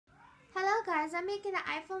I'm making an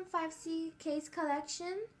iPhone 5C case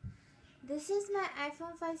collection. This is my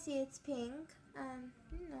iPhone 5C. It's pink and,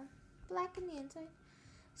 black in the inside.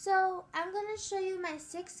 So I'm going to show you my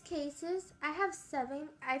 6 cases. I have 7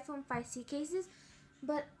 iPhone 5C cases,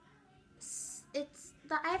 but it's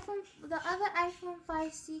the other iPhone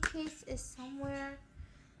 5C case is somewhere.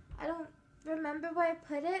 I don't remember where I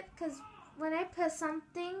put it, because when I put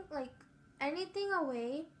something, like anything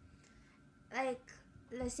away, like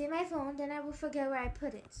let's say my phone, then I will forget where I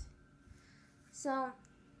put it. So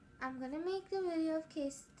I'm gonna make the video of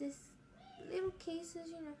this little cases,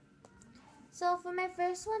 So for my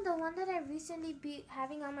first one, the one that I recently be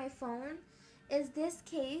having on my phone is this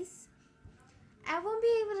case. I won't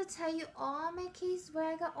be able to tell you all my cases,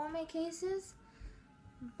 where I got all my cases,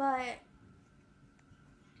 but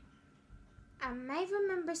I might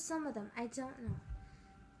remember some of them. I don't know.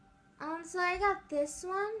 So I got this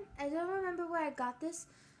one. I don't remember where I got this.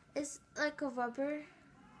 It's like a rubber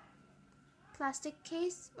plastic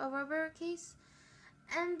case, a rubber case.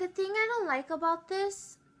 And the thing I don't like about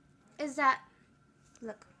this is that,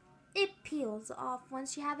 look, it peels off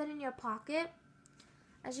once you have it in your pocket.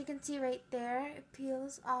 As you can see right there, it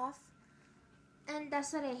peels off. And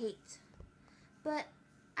that's what I hate. But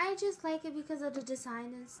I just like it because of the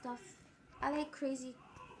design and stuff. I like crazy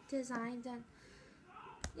designs and,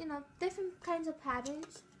 different kinds of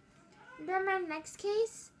patterns. And then my next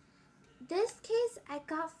case, this case I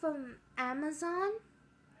got from Amazon.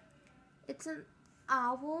 It's an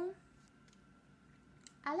owl.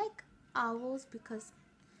 I like owls because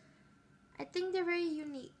I think they're very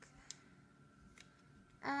unique.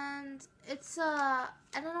 And it's I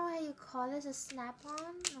don't know how you call this, a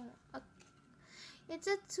snap-on? No, it's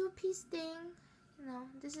a 2-piece thing.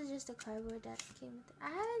 This is just a cardboard that came with it. I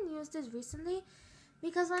haven't used this recently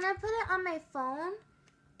because when I put it on my phone,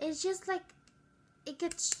 it's just like it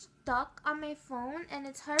gets stuck on my phone and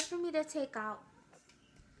it's hard for me to take out.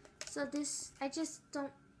 So I just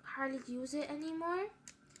don't hardly use it anymore.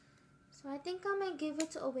 So I think I might give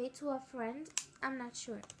it away to a friend. I'm not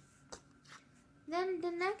sure. Then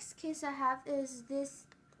the next case I have is this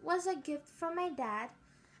was a gift from my dad.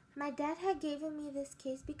 My dad had given me this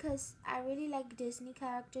case because I really like Disney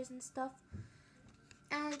characters and stuff.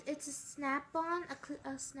 And it's a snap-on,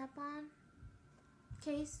 a snap-on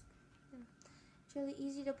case. It's really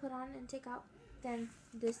easy to put on and take out than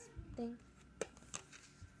this thing.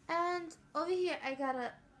 And over here I got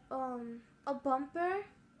a bumper.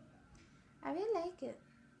 I really like it.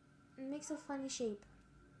 It makes a funny shape.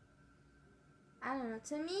 I don't know.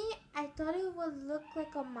 To me, I thought it would look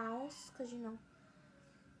like a mouse, because it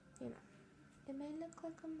may look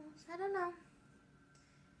like a mouse. I don't know.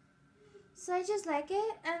 So I just like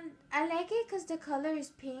it, and I like it because the color is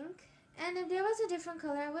pink. And if there was a different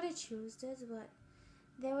color, I would have chosen this, but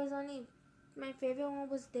there was only, my favorite one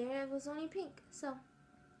was there. It was only pink, so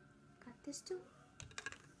got this too.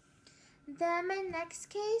 Then my next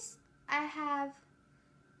case, I have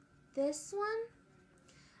this one.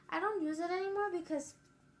 I don't use it anymore because,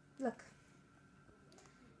 look,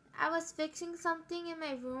 I was fixing something in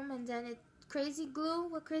my room and then crazy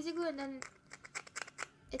glue and then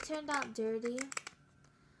it turned out dirty.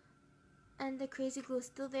 And the crazy glue is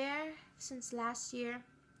still there since last year.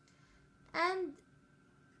 And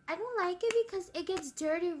I don't like it because it gets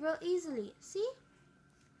dirty real easily. See?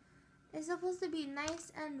 It's supposed to be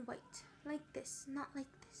nice and white, like this, not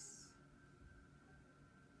like this.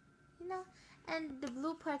 And the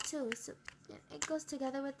blue part too, so it goes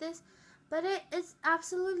together with this, but it's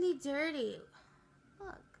absolutely dirty.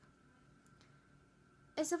 Look,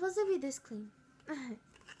 it's supposed to be this clean. I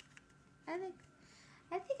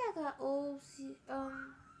think I got OCD.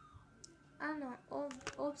 I don't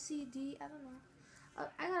know.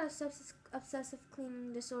 I got obsessive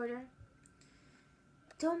cleaning disorder.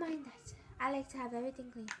 Don't mind that. I like to have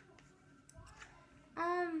everything clean.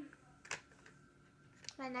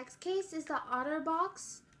 My next case is the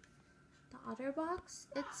OtterBox. The OtterBox.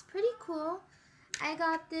 It's pretty cool. I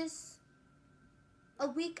got this a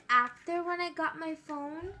week after when I got my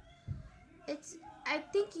phone. I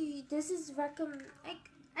think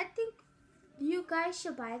you guys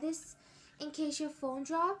should buy this in case your phone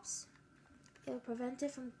drops. It will prevent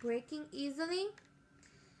it from breaking easily.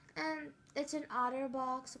 And it's an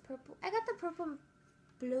OtterBox, a purple. I got the purple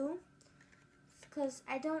blue because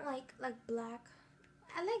I don't like black.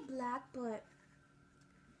 I like black, but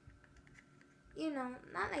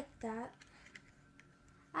not like that.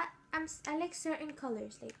 I like certain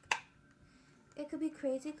colors, like it could be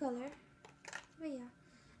crazy color, but yeah.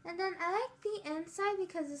 And then I like the inside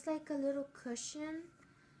because it's like a little cushion.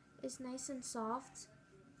 It's nice and soft,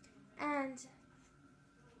 and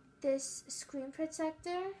this screen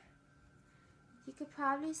protector. You could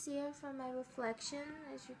probably see it from my reflection,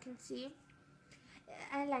 as you can see.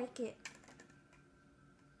 I like it.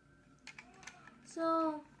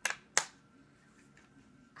 So,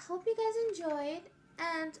 I hope you guys enjoyed.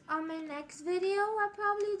 And on my next video, I'll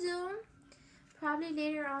probably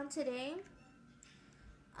later on today,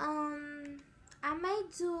 I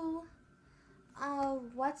might do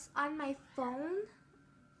what's on my phone.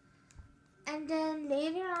 And then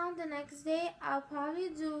later on the next day, I'll probably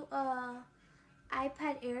do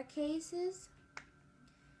iPad Air cases.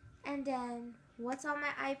 And then what's on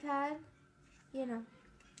my iPad, you know,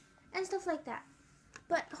 and stuff like that.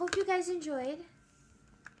 But hope you guys enjoyed.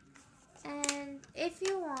 And if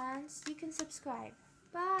you want, you can subscribe.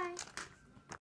 Bye.